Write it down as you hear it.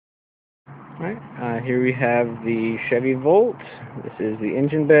Alright, here we have the Chevy Volt. This is the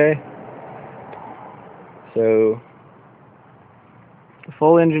engine bay. So, the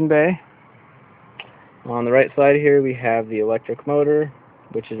full engine bay. On the right side here we have the electric motor,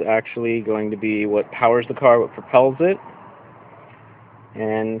 which is actually going to be what powers the car, what propels it,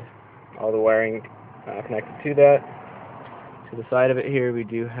 and all the wiring connected to that. To the side of it here we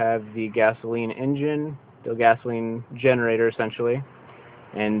do have the gasoline engine, the gasoline generator essentially,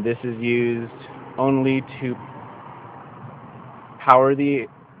 and this is used only to power to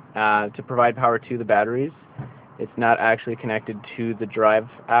provide power to the batteries. It's not actually connected to the drive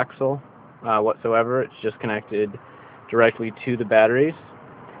axle whatsoever. It's just connected directly to the batteries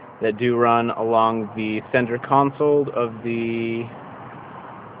that do run along the center console of the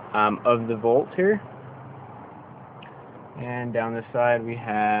Volt here. And down this side we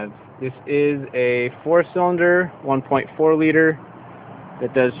have, this is a 4-cylinder 1.4 liter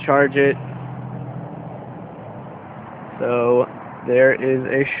that does charge it. So there is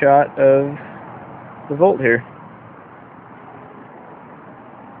a shot of the Volt here.